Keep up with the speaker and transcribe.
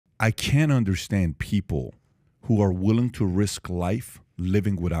I can't understand people who are willing to risk life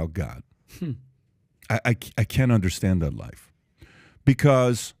living without God. I can't understand that life.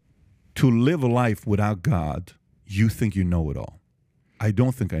 Because to live a life without God, you think you know it all. I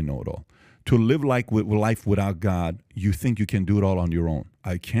don't think I know it all. To live life without God, you think you can do it all on your own.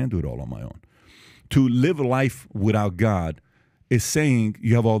 I can't do it all on my own. To live a life without God is saying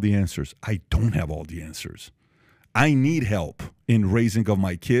you have all the answers. I don't have all the answers. I need help in raising of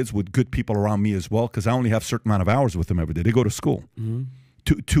my kids with good people around me as well, because I only have a certain amount of hours with them every day. They go to school. Mm-hmm.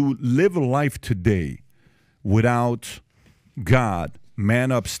 To live a life today without God,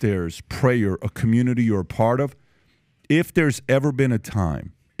 man upstairs, prayer, a community you're a part of, if there's ever been a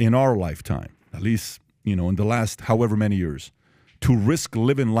time in our lifetime, at least, in the last however many years, to risk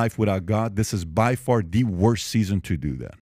living life without God, this is by far the worst season to do that.